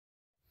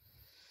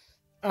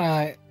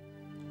Alright,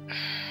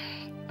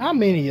 how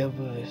many of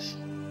us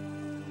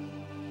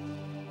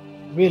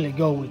really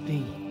go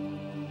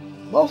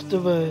within? Most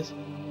of us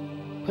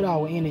put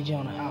our energy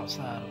on the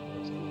outside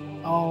of us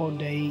all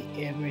day,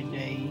 every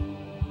day.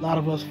 A lot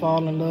of us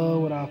fall in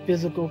love with our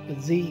physical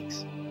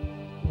physiques.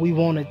 We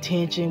want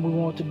attention, we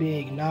want to be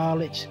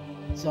acknowledged.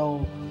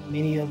 So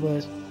many of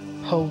us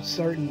post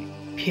certain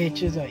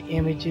pictures or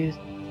images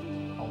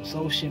on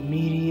social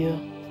media,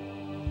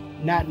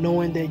 not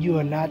knowing that you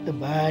are not the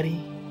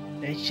body.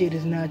 That shit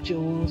is not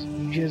yours.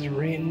 You just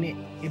renting it.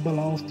 It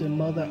belongs to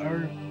Mother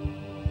Earth.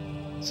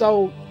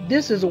 So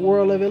this is a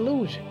world of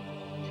illusion.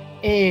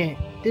 And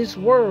this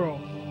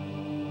world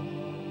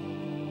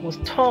was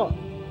taught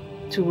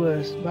to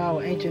us by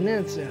our ancient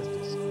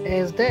ancestors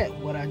as that,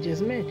 what I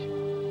just mentioned,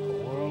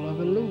 a world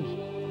of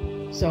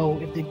illusion. So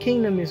if the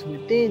kingdom is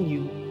within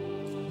you,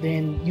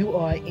 then you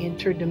are an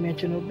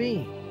interdimensional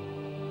being.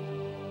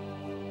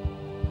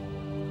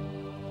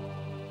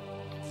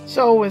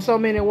 So in so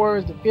many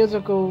words, the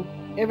physical,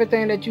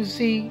 everything that you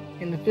see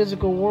in the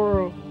physical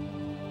world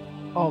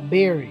are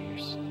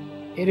barriers.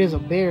 It is a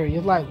barrier.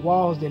 It's like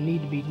walls that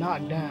need to be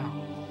knocked down.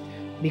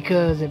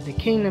 Because if the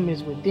kingdom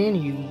is within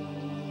you,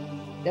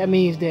 that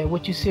means that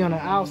what you see on the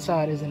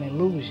outside is an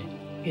illusion.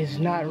 It's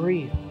not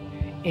real.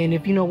 And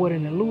if you know what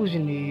an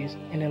illusion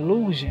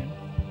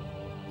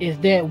is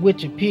that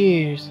which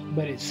appears,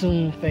 but it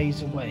soon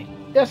fades away.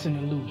 That's an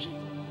illusion.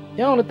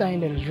 The only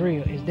thing that is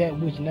real is that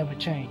which never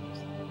changes.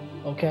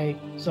 Okay,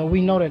 so we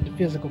know that the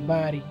physical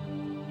body,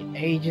 it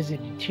ages,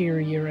 it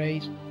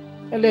deteriorates,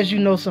 unless you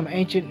know some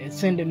ancient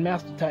ascended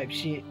master type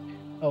shit.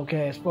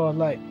 Okay, as far as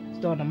like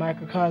starting a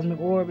microcosmic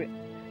orbit,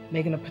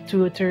 making a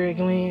pituitary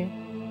gland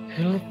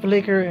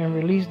flicker and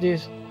release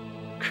this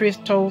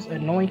Christos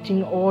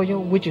anointing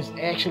oil, which is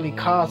actually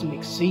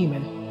cosmic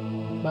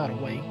semen, by the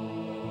way.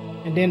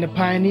 And then the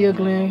pineal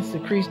gland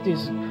secretes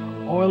this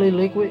oily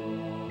liquid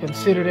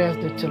considered as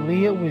the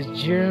talia, which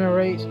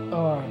generates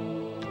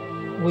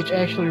which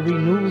actually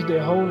renews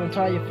their whole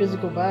entire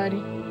physical body.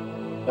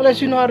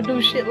 Unless you know how to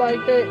do shit like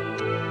that,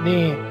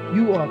 then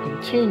you are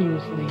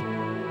continuously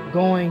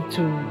going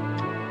to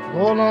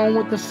go along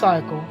with the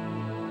cycle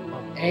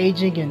of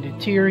aging and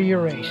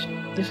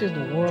deterioration. This is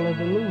the world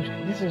of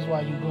illusion. This is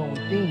why you go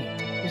within.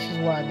 This is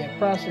why that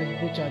process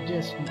which I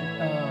just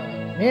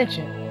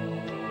mentioned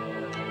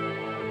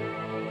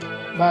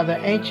by the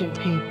ancient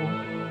people,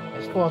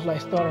 as far as like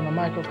starting a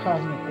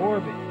microcosmic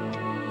orbit,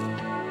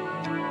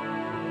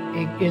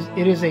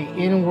 it is an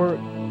inward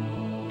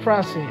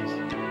process.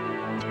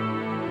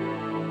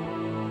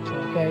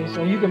 Okay,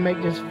 so you can make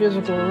this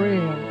physical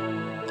realm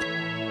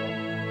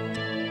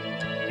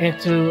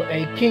into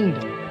a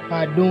kingdom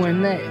by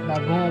doing that, by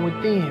going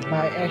within,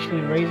 by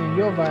actually raising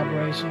your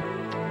vibration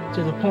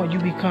to the point you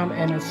become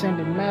an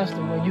ascended master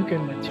where you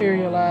can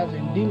materialize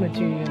and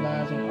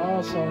dematerialize and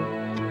also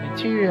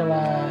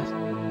materialize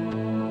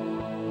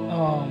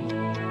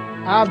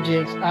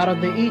objects out of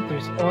the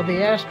ethers or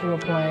the astral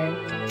plane,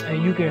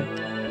 and you can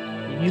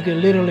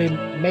literally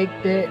make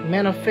that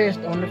manifest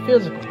on the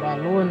physical by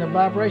lowering the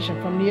vibration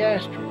from the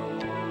astral.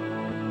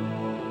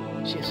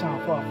 Shit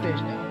sound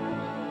far-fetched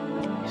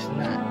now. It's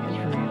not. It's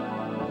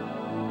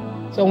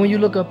real. So when you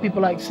look up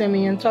people like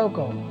Simeon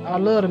Toko, I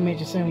love to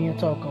mention Simeon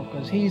Toko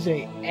because he's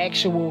a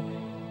actual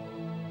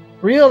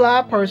real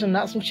live person,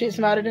 not some shit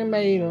somebody done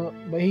made up,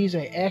 but he's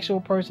an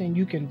actual person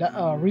you can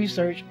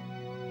research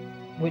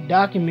with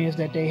documents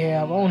that they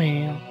have on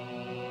him.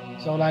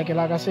 So like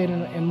I said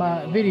in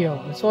my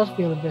video, the source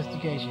field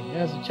investigation,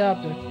 there's a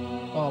chapter,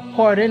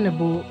 part in the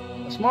book,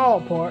 a small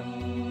part,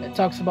 that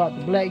talks about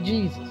the Black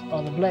Jesus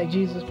or the Black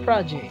Jesus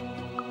Project,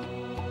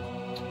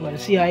 where the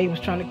CIA was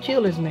trying to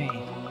kill this man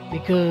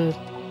because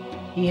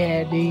he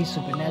had these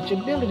supernatural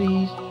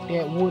abilities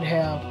that would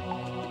have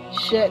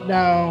shut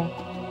down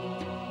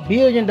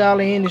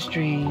billion-dollar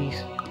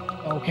industries.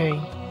 Okay,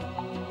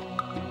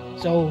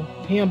 so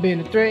him being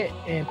a threat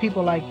and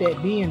people like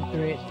that being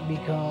threats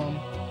become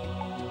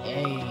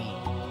a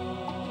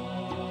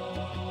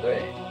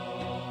threat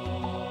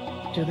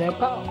to their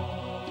power.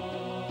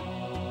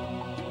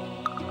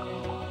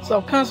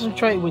 So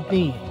concentrate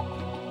within.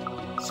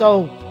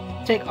 So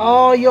take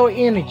all your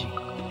energy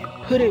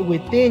and put it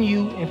within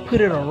you and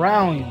put it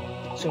around you.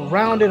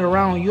 Surround it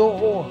around your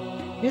aura.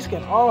 This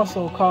can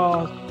also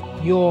cause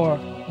your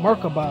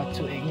Merkaba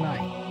to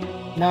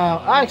ignite. Now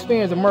I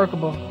experienced a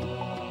Merkaba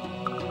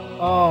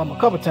a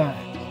couple times,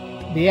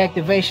 the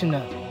activation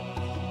of it.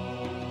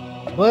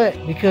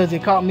 But because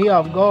it caught me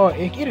off guard,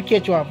 it'll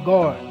catch you off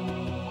guard,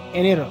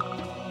 and it'll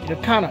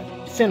kind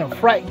of send a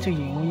fright to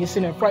you. When you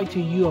send a fright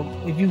to you,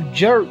 if you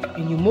jerk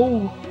and you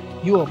move,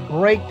 you'll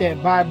break that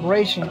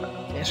vibration,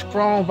 that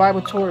strong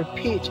vibratory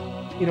pitch.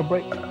 It'll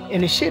break,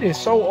 and the shit is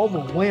so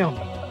overwhelming.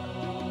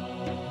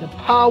 The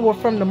power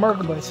from the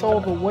Merkaba is so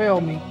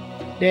overwhelming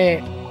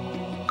that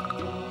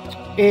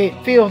it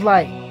feels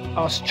like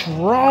a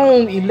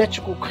strong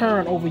electrical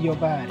current over your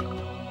body.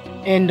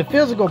 And the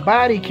physical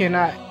body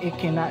cannot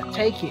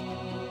take it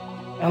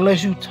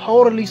unless you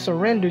totally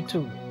surrender to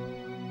it.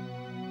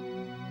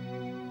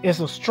 It's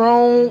a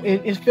strong,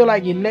 it feel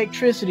like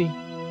electricity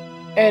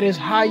at its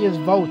highest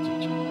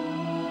voltage.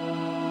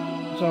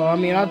 So, I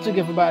mean, I took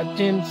it for about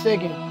 10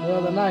 seconds the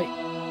other night.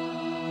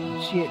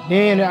 And shit,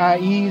 then I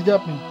eased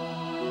up and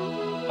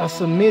I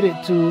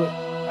submitted to it.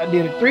 I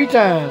did it 3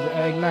 times.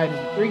 I ignited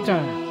it 3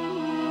 times.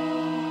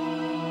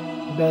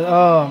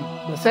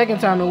 The second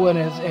time it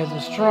wasn't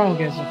as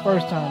strong as the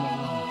first time it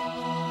was.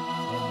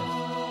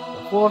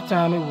 And the 4th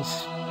time it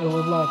was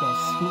like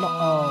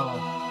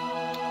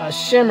a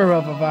shimmer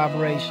of a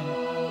vibration,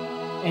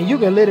 and you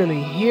can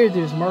literally hear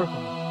this Mercury.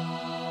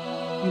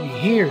 You can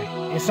hear it.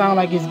 It sounds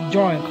like it's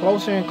drawing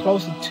closer and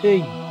closer to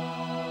you.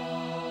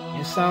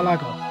 It sounds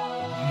like a.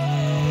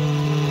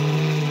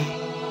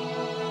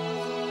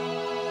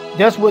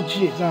 That's what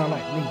shit sound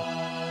like to me.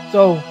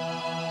 So,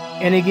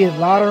 and it gets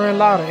louder and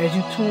louder as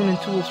you tune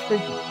into its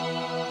frequency.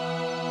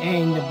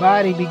 And the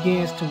body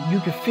begins to, you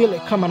can feel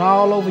it coming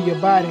all over your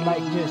body,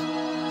 like just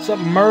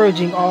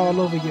submerging all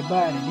over your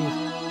body.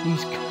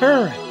 This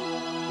current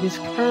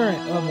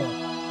of a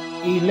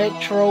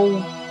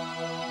electro,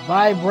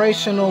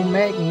 vibrational,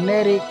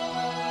 magnetic,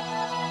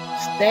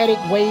 static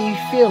wave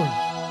feeling.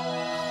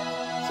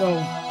 So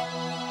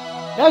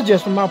that's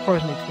just from my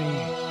personal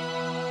experience.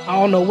 I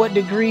don't know what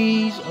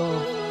degrees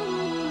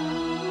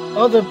of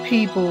other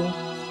people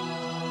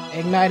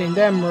igniting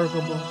that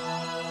Merkaba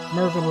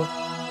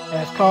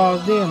has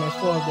caused them as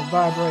far as the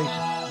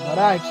vibration. But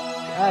I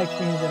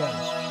experienced it at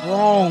a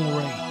strong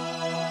rate.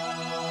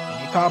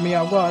 And it caught me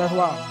off guard. That's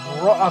why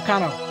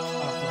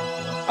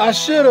I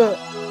should have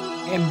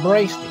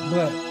embraced it,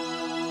 but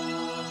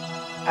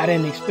I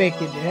didn't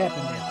expect it to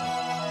happen that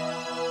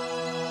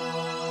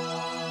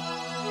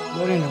way.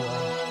 But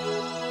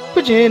anyway,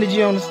 put your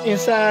energy on the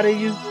inside of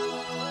you.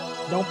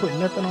 Don't put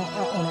nothing on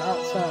the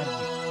outside of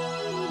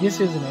you. This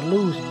is an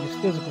illusion, this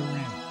physical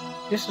realm.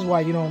 This is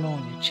why you don't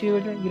own your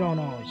children. You don't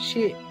own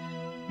shit.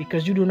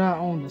 Because you do not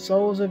own the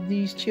souls of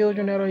these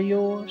children that are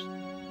yours.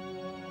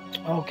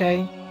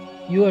 Okay?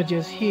 You are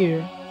just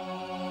here.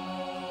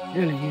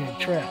 Really, you're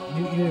trapped.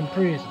 You're in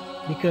prison.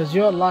 Because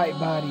your light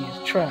body is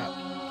trapped.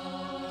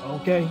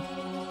 Okay?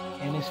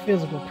 In this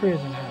physical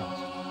prison house.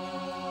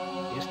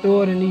 It's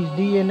stored in these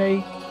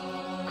DNA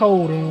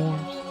codons.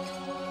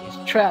 It's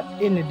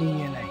trapped in the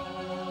DNA.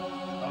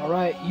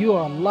 Alright? You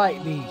are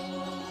light being.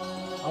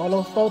 All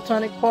those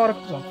photonic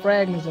particles are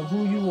fragments of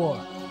who you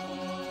are.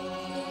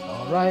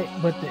 Alright?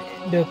 But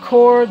the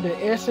core, the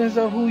essence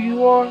of who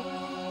you are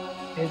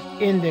is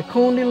in the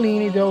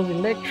Kundalini, those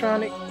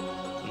electronic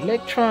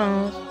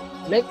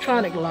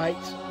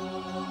lights.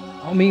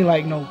 I don't mean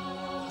like no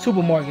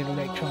supermarket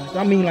electronics.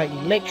 I mean like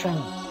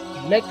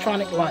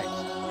electronic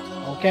lights.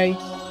 Okay?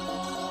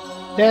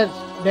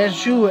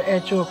 That's you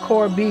at your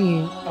core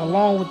being,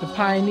 along with the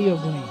pineal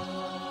gland.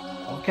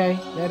 Okay?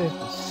 That is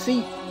the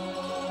seat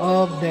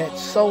of that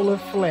solar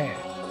flare.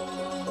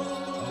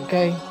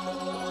 Okay?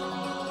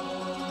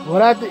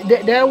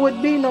 There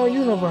would be no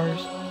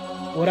universe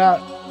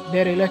without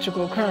that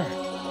electrical current.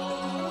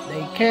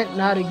 They can't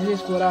not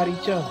exist without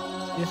each other.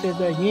 This is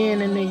the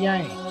yin and the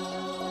yang.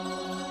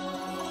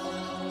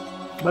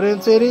 But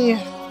until then,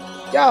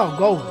 y'all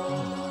go with me.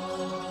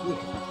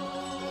 Yeah.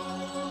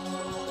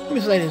 Let me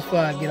say this before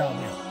I get off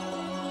here.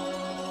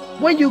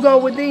 When you go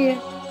within,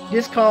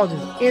 this causes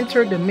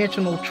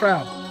interdimensional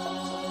travel.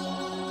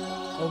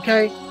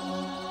 Okay? I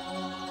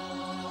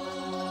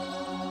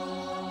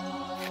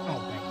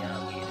don't think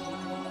y'all get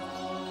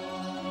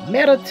it.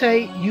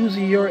 Meditate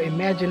using your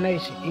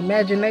imagination.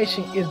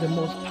 Imagination is the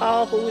most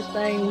powerful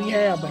thing we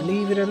have,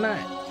 believe it or not.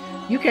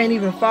 You can't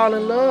even fall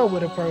in love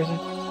with a person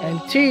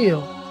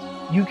until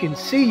you can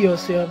see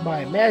yourself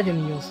by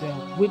imagining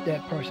yourself with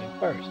that person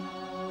first.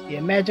 The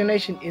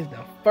imagination is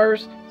the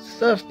first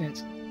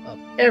substance of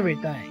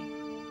everything.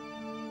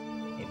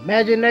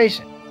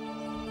 Imagination.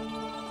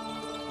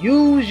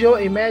 Use your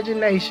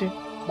imagination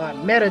by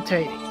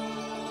meditating.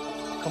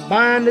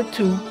 Combine the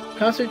two,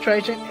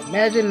 concentration,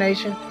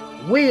 imagination,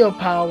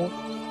 willpower,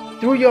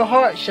 through your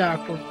heart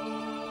chakra,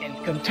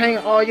 and contain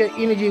all your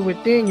energy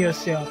within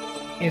yourself,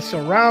 and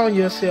surround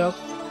yourself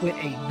with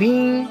a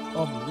beam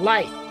of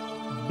light.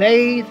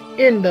 Bathe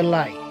in the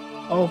light.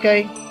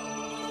 Okay?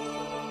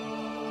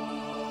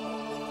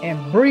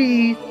 And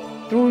breathe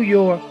through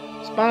your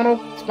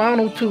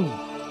spinal tube.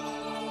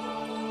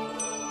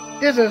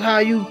 This is how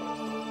you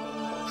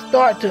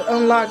start to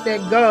unlock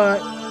that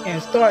God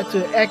and start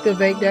to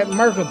activate that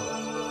Merkaba.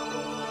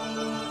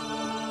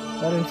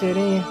 But until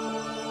then,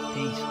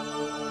 peace.